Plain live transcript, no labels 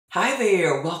Hi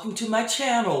there, welcome to my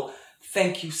channel.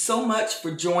 Thank you so much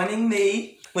for joining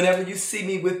me. Whenever you see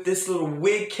me with this little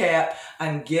wig cap,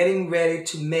 I'm getting ready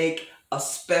to make a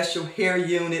special hair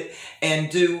unit and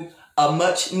do a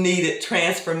much needed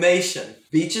transformation.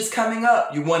 Beach is coming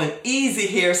up. You want an easy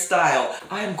hairstyle.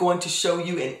 I am going to show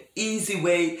you an easy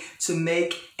way to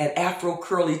make an Afro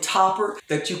curly topper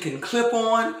that you can clip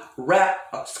on, wrap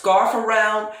a scarf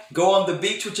around, go on the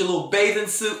beach with your little bathing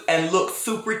suit and look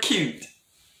super cute.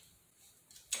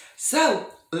 So,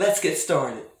 let's get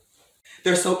started.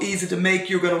 They're so easy to make,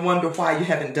 you're going to wonder why you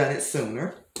haven't done it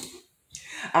sooner.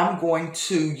 I'm going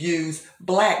to use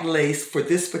black lace for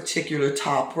this particular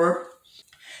topper.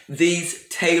 These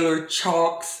tailored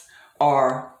chalks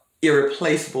are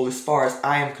irreplaceable as far as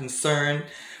I am concerned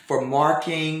for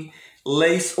marking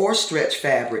lace or stretch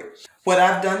fabric. What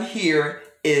I've done here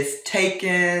is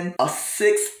taken a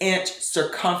 6-inch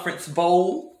circumference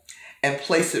bowl and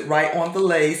place it right on the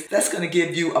lace. That's going to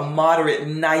give you a moderate,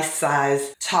 nice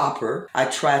size topper. I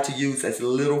try to use as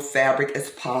little fabric as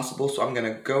possible, so I'm going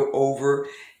to go over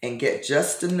and get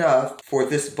just enough for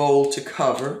this bowl to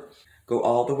cover. Go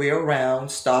all the way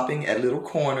around, stopping at little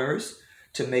corners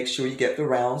to make sure you get the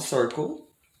round circle.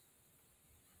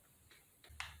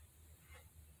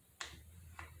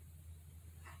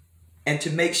 And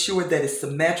to make sure that it's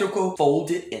symmetrical,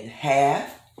 fold it in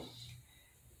half.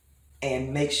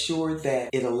 And make sure that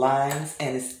it aligns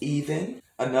and is even.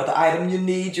 Another item you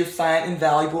need, you'll find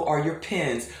invaluable, are your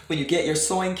pins. When you get your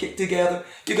sewing kit together,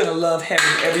 you're going to love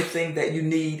having everything that you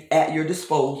need at your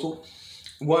disposal.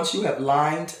 Once you have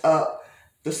lined up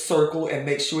the circle and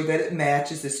make sure that it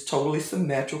matches, it's totally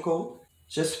symmetrical,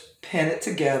 just pin it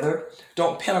together.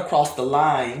 Don't pin across the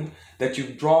line that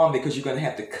you've drawn because you're going to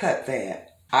have to cut that.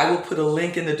 I will put a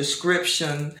link in the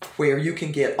description where you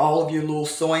can get all of your little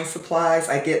sewing supplies.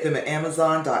 I get them at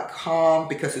Amazon.com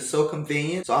because it's so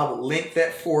convenient. So I will link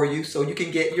that for you so you can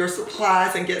get your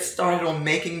supplies and get started on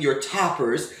making your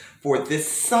toppers for this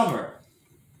summer.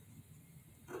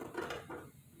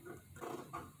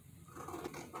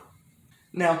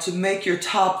 Now, to make your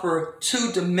topper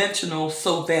two-dimensional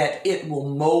so that it will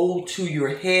mold to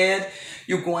your head,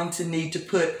 you're going to need to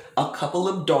put a couple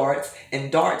of darts,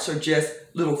 and darts are just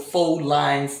little fold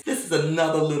lines. This is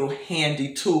another little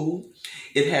handy tool.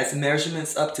 It has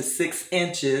measurements up to 6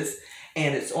 inches,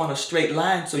 and it's on a straight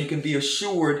line so you can be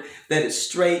assured that it's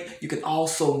straight. You can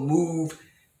also move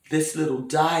this little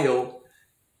dial.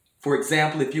 For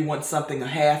example, if you want something a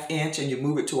 1/2 inch and you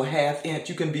move it to a 1/2 inch,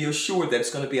 you can be assured that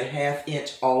it's going to be a 1/2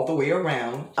 inch all the way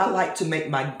around. I like to make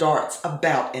my darts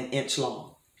about 1 inch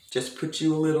long. Just put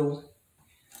you a little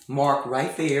mark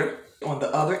right there. On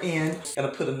the other end, I'm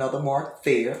going to put another mark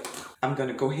there. I'm going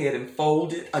to go ahead and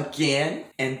fold it again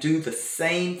and do the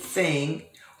same thing.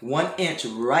 1 inch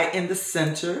right in the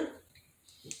center.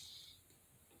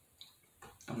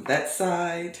 On that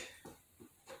side.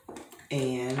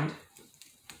 And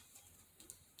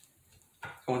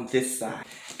on this side.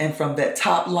 And from that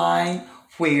top line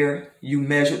where you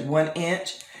measured 1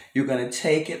 inch, you're going to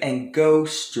take it and go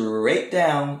straight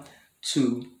down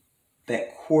to that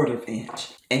 1/4 inch.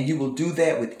 And you will do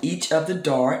that with each of the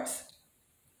darts.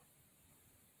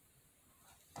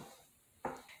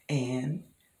 And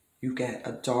you got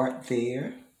a dart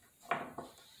there.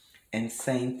 And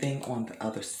same thing on the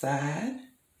other side.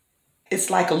 It's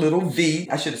like a little V.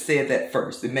 I should have said that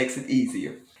first. It makes it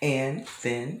easier. And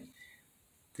then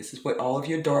this is what all of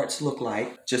your darts look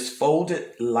like. Just fold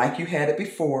it like you had it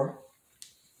before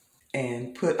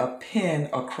and put a pin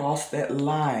across that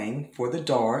line for the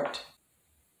dart.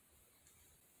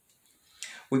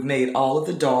 We've made all of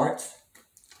the darts.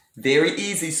 Very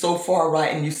easy so far,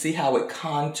 right? And you see how it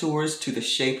contours to the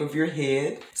shape of your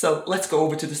head. So let's go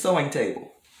over to the sewing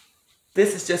table.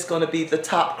 This is just going to be the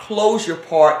top closure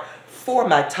part for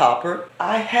my topper.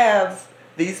 I have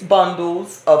these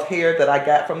bundles of hair that I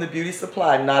got from the beauty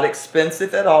supply, not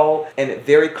expensive at all, and it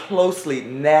very closely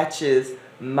matches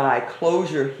my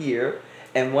closure here.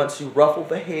 And once you ruffle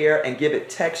the hair and give it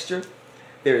texture,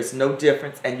 there is no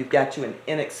difference, and you've got you an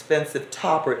inexpensive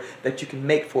topper that you can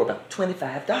make for about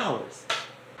 $25.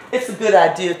 It's a good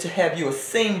idea to have you a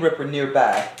seam ripper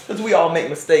nearby, because we all make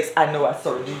mistakes. I know I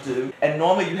certainly do. And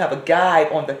normally you have a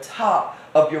guide on the top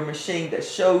of your machine that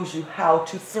shows you how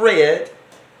to thread.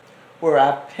 Where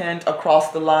I've pinned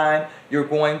across the line, you're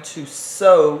going to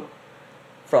sew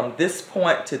from this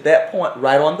point to that point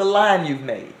right on the line you've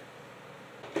made.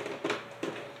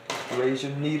 Raise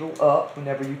your needle up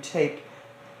whenever you take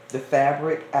the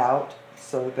fabric out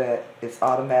so that it's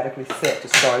automatically set to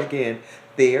start again.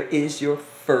 There is your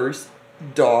first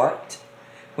dart.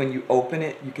 When you open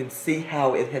it, you can see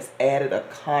how it has added a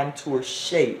contour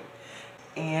shape.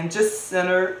 And just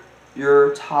center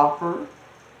your topper.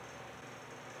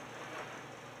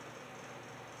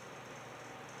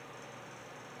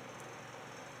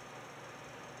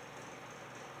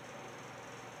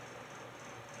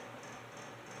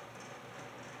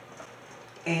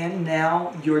 And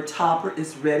now your topper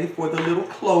is ready for the little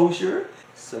closure.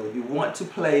 So you want to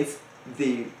place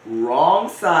the wrong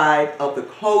side of the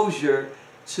closure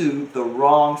to the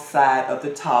wrong side of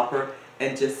the topper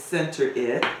and just center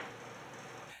it.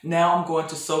 Now I'm going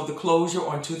to sew the closure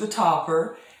onto the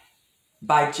topper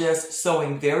by just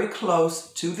sewing very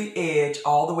close to the edge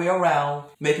all the way around,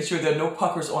 making sure there are no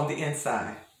puckers on the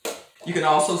inside. You can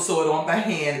also sew it on by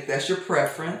hand if that's your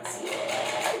preference.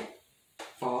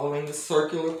 Following the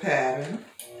circular pattern.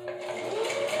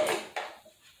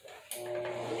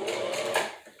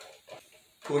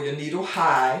 Pull your needle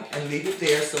high and leave it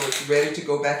there so it's ready to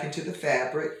go back into the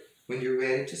fabric when you're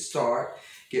ready to start.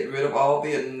 Get rid of all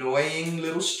the annoying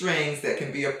little strings that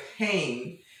can be a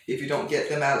pain if you don't get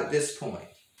them out at this point.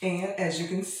 And as you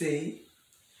can see,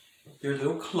 your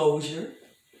little closure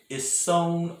is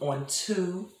sewn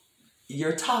onto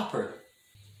your topper.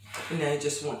 And now you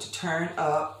just want to turn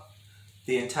up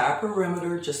the entire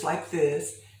perimeter just like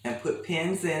this and put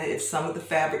pins in it. If some of the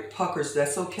fabric puckers,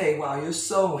 that's okay. While you're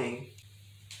sewing,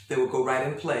 they will go right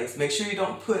in place. Make sure you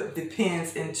don't put the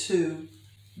pins into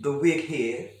the wig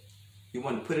head. You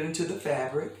want to put it into the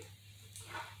fabric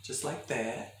just like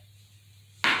that,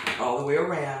 all the way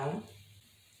around.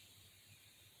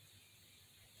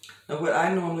 Now what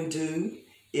I normally do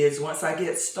is once I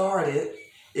get started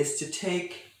is to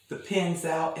take the pins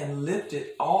out and lift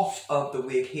it off of the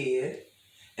wig head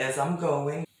as I'm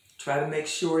going. Try to make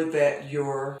sure that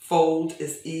your fold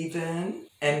is even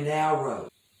and narrow.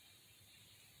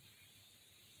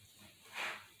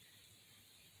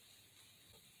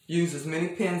 Use as many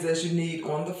pins as you need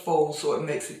on the fold so it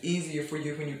makes it easier for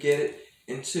you when you get it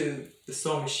into the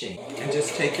sewing machine. And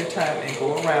just take your time and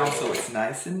go around so it's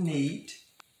nice and neat.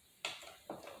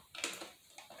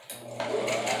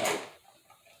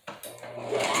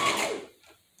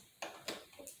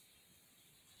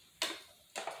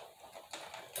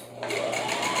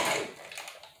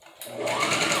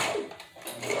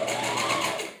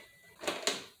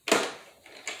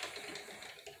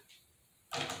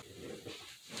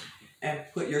 And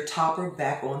put your topper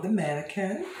back on the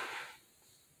mannequin.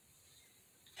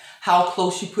 How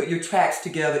close you put your tracks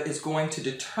together is going to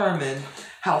determine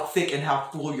how thick and how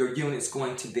full your unit's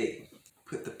going to be.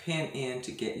 Put the pin in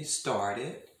to get you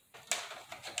started.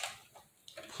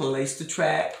 Place the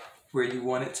track where you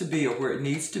want it to be or where it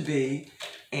needs to be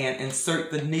and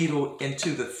insert the needle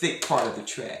into the thick part of the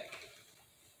track.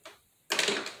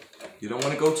 You don't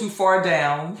want to go too far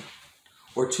down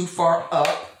or too far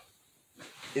up.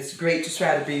 It's great to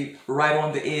try to be right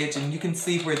on the edge, and you can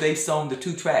see where they've sewn the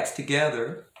two tracks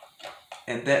together,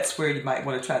 and that's where you might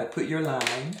want to try to put your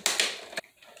line.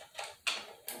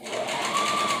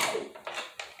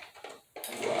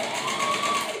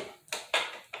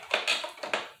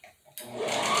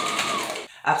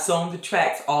 I've sewn the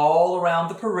tracks all around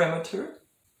the perimeter,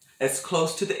 as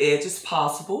close to the edge as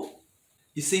possible.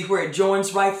 You see where it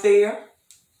joins right there?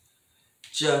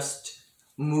 Just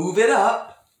move it up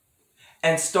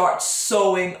and start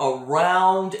sewing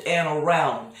around and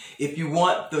around. If you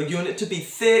want the unit to be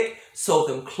thick, sew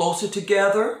them closer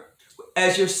together.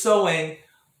 As you're sewing,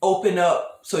 open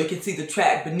up so you can see the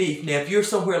track beneath. Now, if you're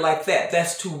somewhere like that,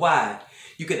 that's too wide.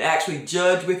 You can actually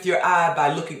judge with your eye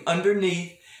by looking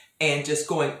underneath and just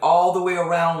going all the way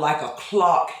around like a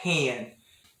clock hand.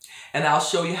 And I'll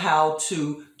show you how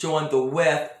to join the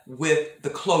weft with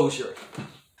the closure.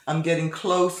 I'm getting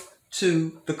close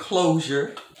to the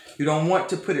closure. You don't want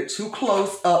to put it too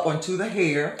close up onto the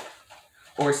hair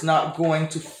or it's not going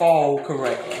to fall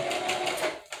correctly.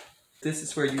 This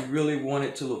is where you really want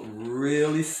it to look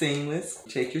really seamless.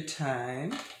 Take your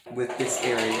time with this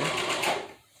area.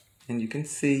 And you can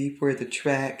see where the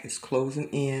track is closing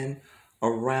in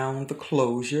around the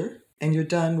closure. And you're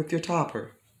done with your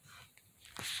topper.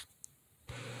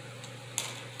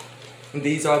 And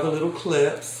these are the little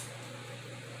clips.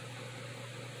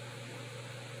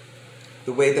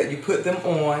 The way that you put them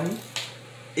on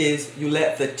is you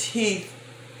let the teeth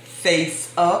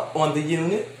face up on the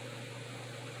unit.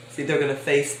 See, they're going to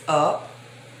face up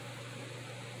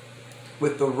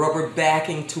with the rubber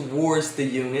backing towards the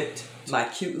unit. My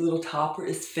cute little topper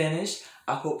is finished.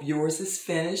 I hope yours is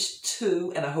finished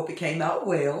too, and I hope it came out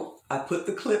well. I put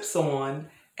the clips on,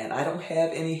 and I don't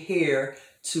have any hair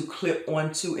to clip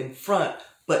onto in front,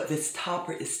 but this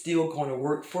topper is still going to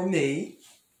work for me.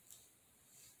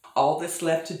 All that's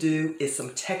left to do is some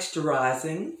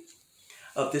texturizing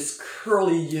of this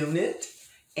curly unit.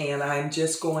 And I'm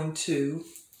just going to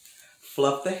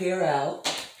fluff the hair out.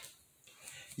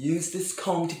 Use this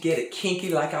comb to get it kinky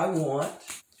like I want.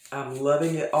 I'm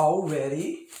loving it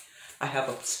already. I have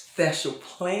a special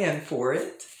plan for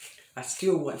it. I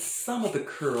still want some of the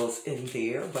curls in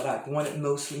there, but I want it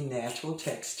mostly natural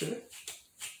texture.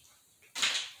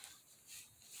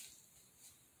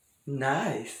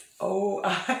 Nice. Oh,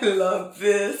 I love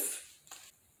this.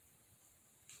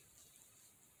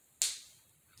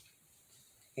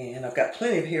 And I've got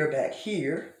plenty of hair back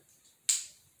here.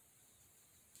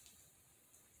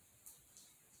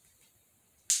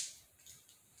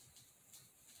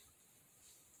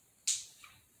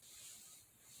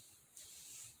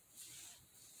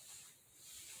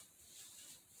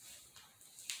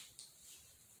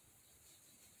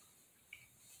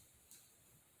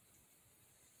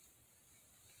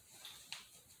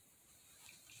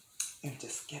 And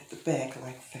just get the back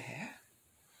like that.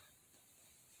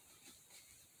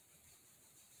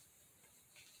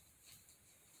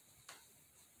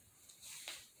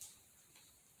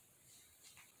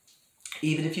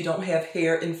 Even if you don't have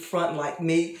hair in front like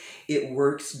me, it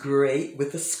works great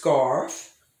with a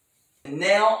scarf. And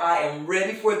now I am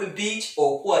ready for the beach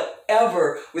or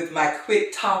whatever with my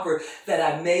quick topper that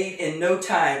I made in no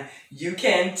time. You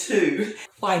can too.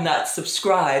 Why not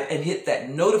subscribe and hit that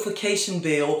notification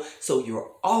bell so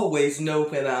you'll always know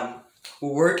when I'm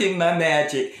working my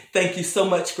magic. Thank you so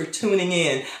much for tuning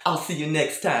in. I'll see you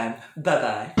next time.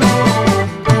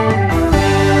 Bye-bye.